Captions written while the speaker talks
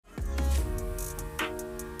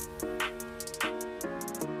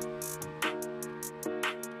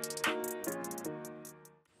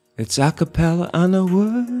It's a cappella and a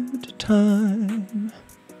word time.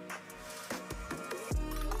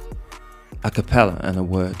 A cappella and a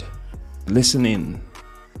word. Listen in.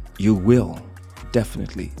 You will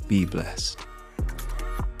definitely be blessed.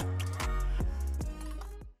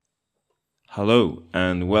 Hello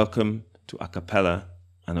and welcome to A Cappella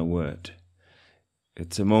and a Word.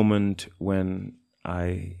 It's a moment when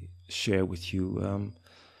I share with you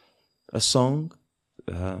a song,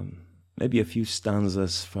 maybe a few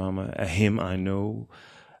stanzas from a hymn I know,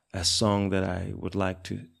 a song that I would like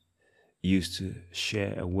to use to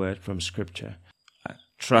share a word from Scripture. I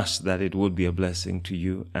trust that it would be a blessing to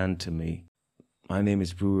you and to me. My name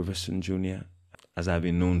is Brew Riverson Jr., as I've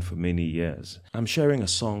been known for many years. I'm sharing a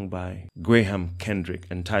song by Graham Kendrick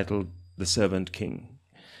entitled The Servant King.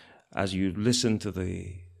 As you listen to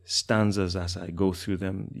the stanzas as I go through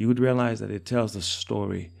them, you would realize that it tells the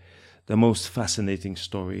story, the most fascinating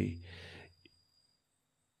story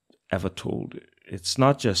ever told. It's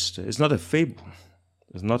not a fable.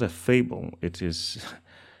 It's not a fable. It is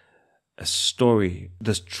a story,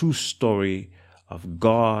 the true story of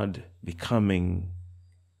God becoming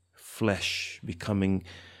flesh,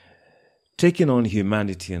 taking on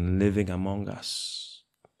humanity and living among us.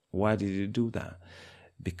 Why did he do that?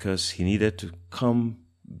 Because he needed to come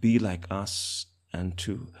be like us and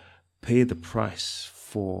to pay the price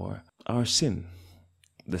for our sin.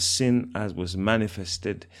 The sin as was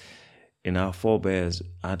manifested in our forebears,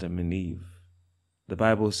 Adam and Eve. The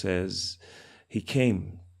Bible says he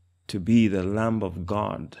came to be the Lamb of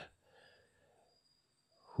God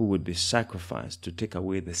who would be sacrificed to take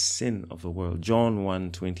away the sin of the world. John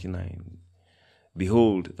 1:29.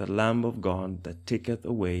 Behold, the Lamb of God that taketh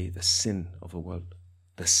away the sin of the world.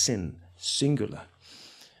 The sin, singular.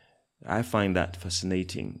 I find that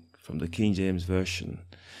fascinating from the King James Version.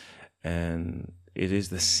 And it is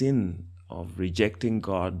the sin of rejecting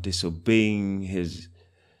God, disobeying his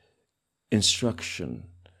instruction,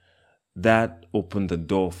 that opened the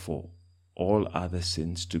door for all other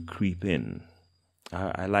sins to creep in.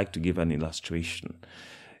 I like to give an illustration.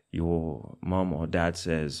 Your mom or dad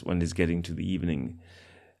says when it's getting to the evening,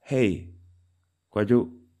 "Hey,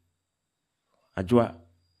 Kwajo, Ajwa,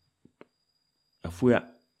 Afuya,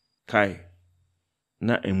 Kai,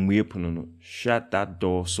 na emwe punono, shut that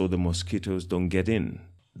door so the mosquitoes don't get in."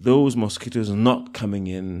 Those mosquitoes not coming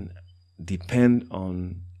in depend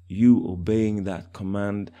on you obeying that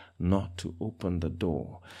command not to open the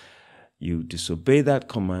door. You disobey that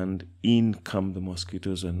command, in come the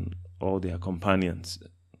mosquitoes and all their companions.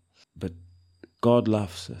 But God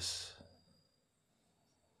loves us.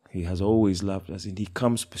 He has always loved us, and he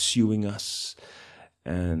comes pursuing us.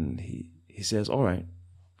 And he says, all right,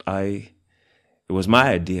 it was my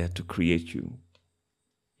idea to create you.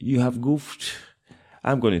 You have goofed.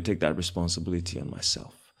 I'm going to take that responsibility on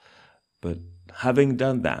myself. But having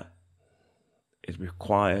done that, it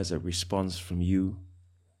requires a response from you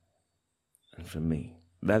and from me.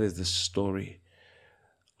 That is the story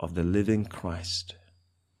of the living Christ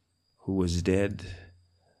who was dead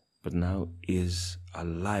but now is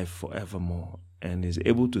alive forevermore and is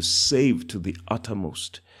able to save to the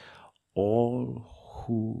uttermost all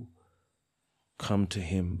who come to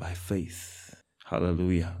him by faith.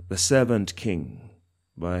 Hallelujah. The Servant King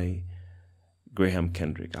by Graham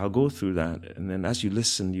Kendrick. I'll go through that, and then as you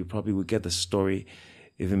listen, you probably will get the story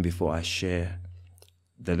even before I share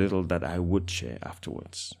the little that I would share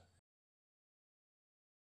afterwards.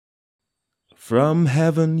 From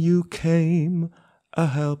heaven you came, a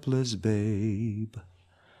helpless babe,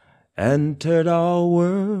 entered our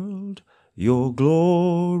world, your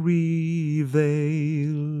glory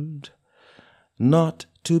veiled, not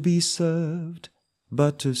to be served,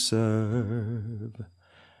 but to serve,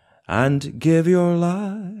 and give your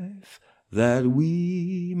life that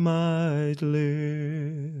we might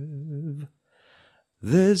live.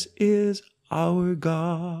 This is our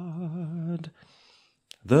God,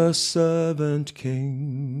 the Servant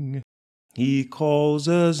King. He calls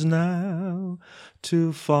us now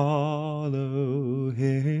to follow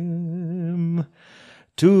him,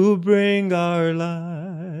 to bring our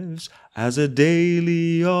lives as a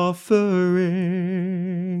daily offering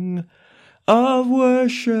of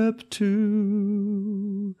worship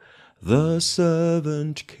to the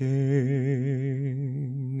Servant King.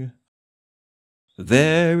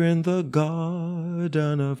 There in the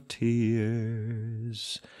garden of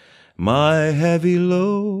tears, my heavy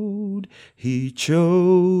load he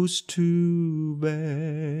chose to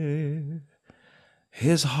bear.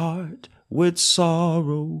 His heart with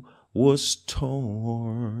sorrow was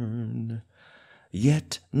torn,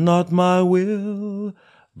 yet not my will,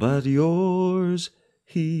 but yours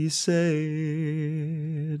he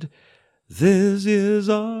said, "This is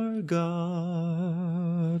our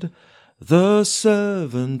God, the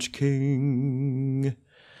servant king.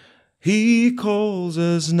 He calls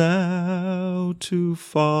us now to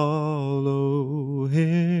follow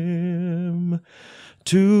him,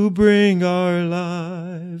 to bring our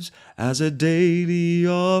lives as a daily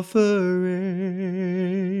offering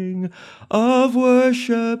of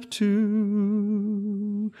worship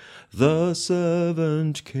to the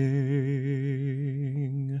servant king.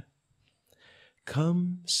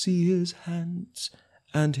 Come see his hands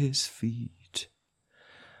and his feet,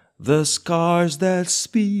 the scars that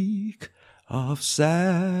speak of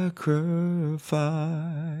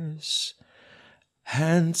sacrifice,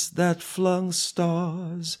 hands that flung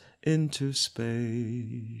stars into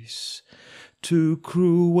space, to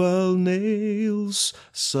cruel nails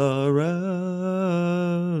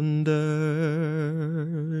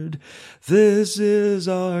surrendered. This is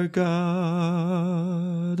our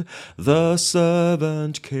God, the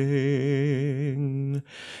servant king.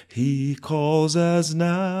 He calls us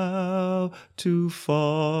now to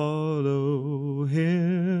follow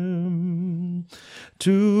him,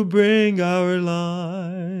 to bring our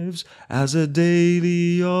lives as a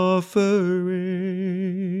daily offering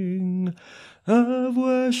of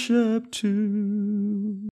worship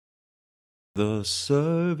to the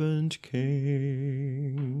servant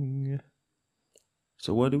king.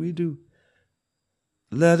 So what do?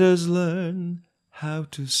 Let us learn how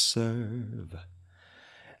to serve,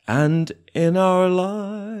 and in our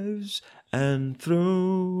lives enthrone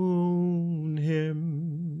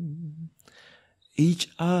him, each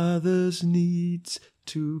other's needs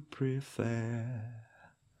to prefer.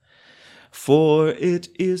 For it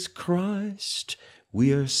is Christ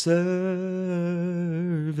we are serving.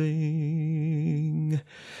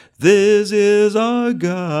 This is our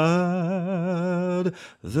God,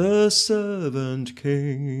 the servant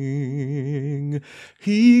king.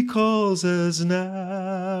 He calls us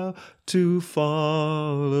now to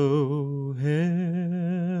follow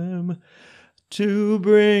him, to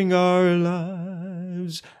bring our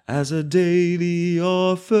lives as a daily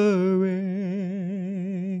offering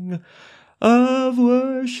of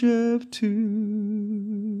worship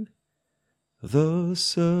to the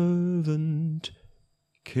servant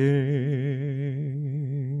king.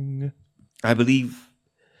 I believe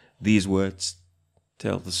these words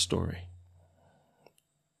tell the story.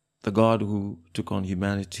 The God who took on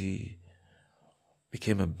humanity,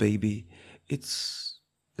 became a baby. It's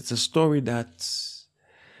a story that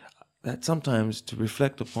sometimes, to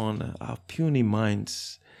reflect upon, our puny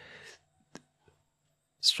minds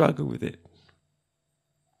struggle with it.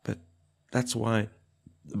 But that's why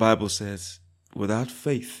the Bible says, without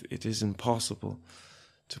faith, it is impossible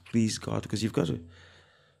to please God, because you've got to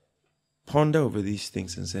ponder over these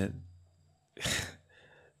things and say,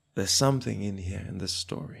 there's something in here in this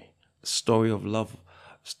story. A story of love,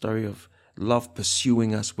 a story of love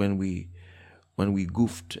pursuing us when we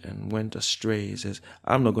goofed and went astray. He says,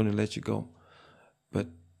 I'm not going to let you go. But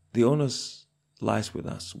the onus lies with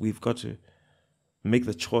us. We've got to make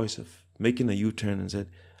the choice of making a U-turn and said,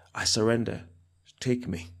 I surrender, take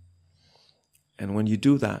me. And when you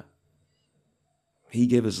do that, he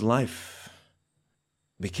gave his life,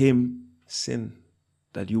 became sin,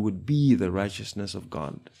 that you would be the righteousness of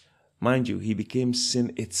God. Mind you, he became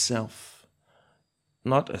sin itself,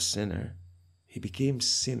 not a sinner. He became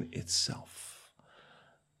sin itself,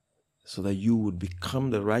 so that you would become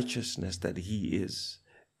the righteousness that he is.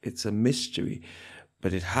 It's a mystery,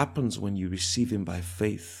 but it happens when you receive him by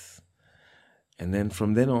faith. And then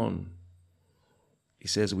from then on, he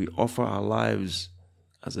says we offer our lives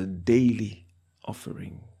as a daily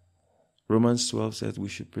offering. Romans 12 says we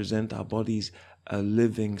should present our bodies a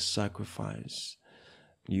living sacrifice.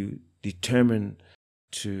 You determine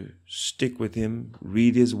to stick with him,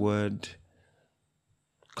 read his word,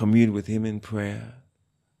 commune with him in prayer,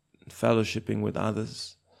 fellowshipping with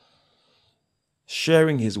others,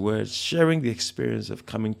 sharing his words, sharing the experience of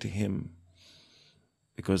coming to him.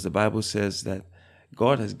 Because the Bible says that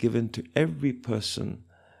God has given to every person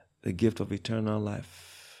the gift of eternal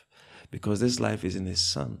life, because this life is in his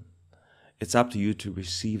Son. It's up to you to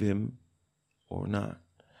receive him or not.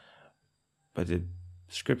 But the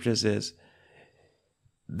scripture says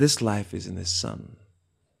this life is in his Son.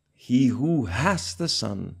 He who has the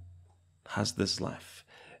Son has this life.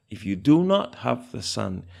 If you do not have the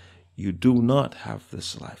Son, you do not have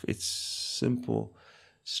this life. It's simple,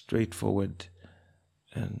 straightforward,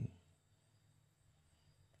 and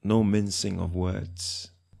no mincing of words.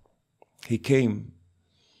 He came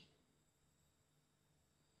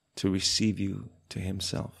to receive you to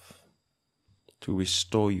himself, to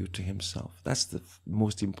restore you to himself. That's the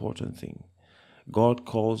most important thing. God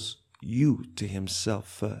calls you to himself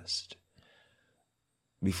first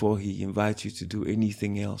before he invites you to do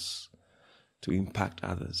anything else to impact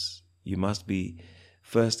others. You must be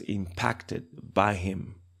first impacted by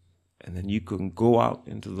him, and then you can go out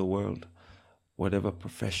into the world, whatever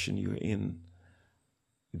profession you're in.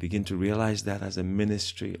 You begin to realize that as a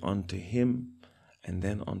ministry unto him and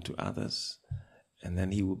then unto others. And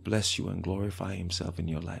then he will bless you and glorify himself in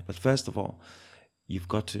your life. But first of all, you've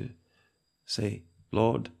got to say,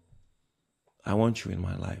 Lord, I want you in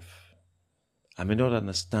my life. I may not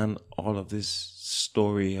understand all of this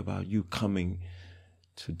story about you coming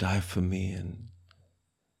to die for me and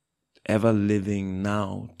ever living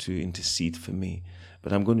now to intercede for me,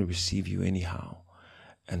 but I'm going to receive you anyhow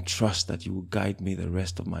and trust that you will guide me the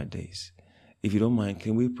rest of my days. If you don't mind,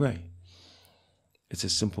 can we pray? It's a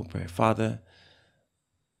simple prayer. Father,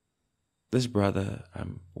 this brother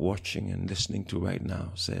I'm watching and listening to right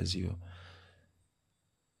now says you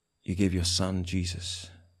gave your son Jesus,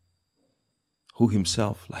 who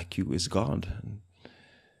himself, like you, is God. And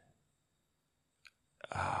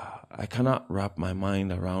I cannot wrap my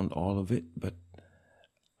mind around all of it, but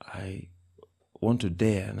I want to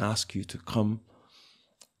dare and ask you to come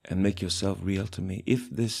and make yourself real to me. If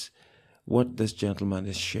what this gentleman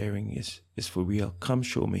is sharing is for real, come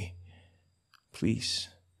show me, please.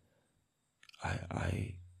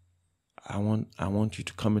 I want you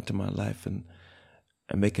to come into my life and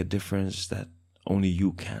make a difference that only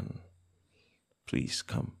you can. Please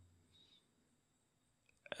come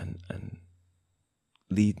and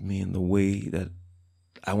lead me in the way that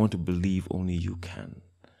I want to believe only you can.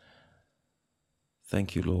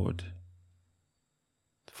 Thank you, Lord,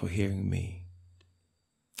 for hearing me.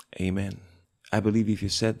 Amen. I believe if you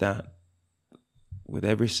said that with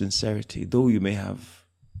every sincerity, though you may have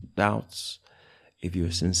doubts, if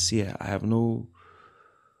you're sincere, I have no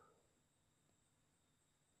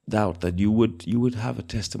doubt that you would have a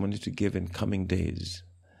testimony to give in coming days.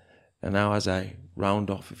 And now as I round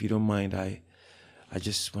off, if you don't mind, I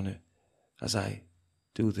just want to, as I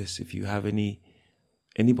do this, if you have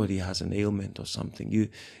anybody has an ailment or something, you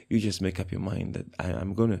just make up your mind that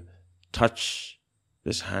I'm going to touch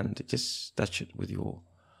this hand. Just touch it with your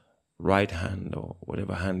right hand or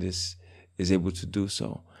whatever hand is able to do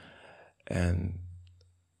so. And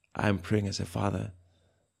I'm praying as a father,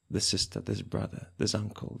 this sister, this brother, this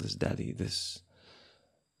uncle, this daddy, this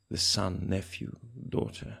son, nephew,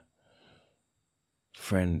 daughter,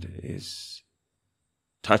 friend is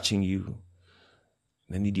touching you.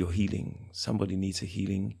 They need your healing. Somebody needs a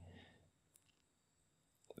healing.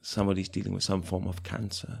 Somebody's dealing with some form of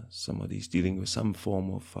cancer. Somebody's dealing with some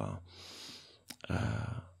form of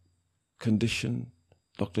condition.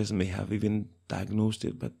 Doctors may have even diagnosed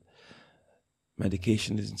it, but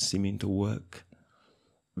medication isn't seeming to work.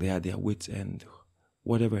 They are at their wits' end.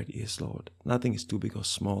 Whatever it is, Lord, nothing is too big or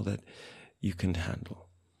small that you can handle.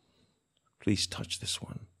 Please touch this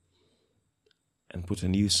one and put a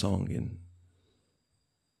new song in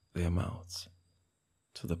their mouths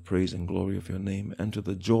to the praise and glory of your name and to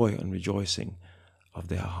the joy and rejoicing of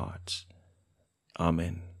their hearts.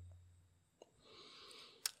 Amen.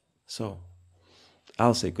 So,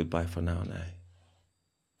 I'll say goodbye for now, and I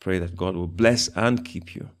pray that God will bless and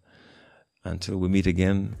keep you until we meet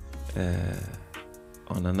again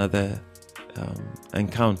on another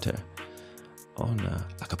encounter on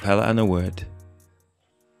A Cappella and a Word.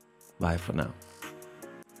 Bye for now.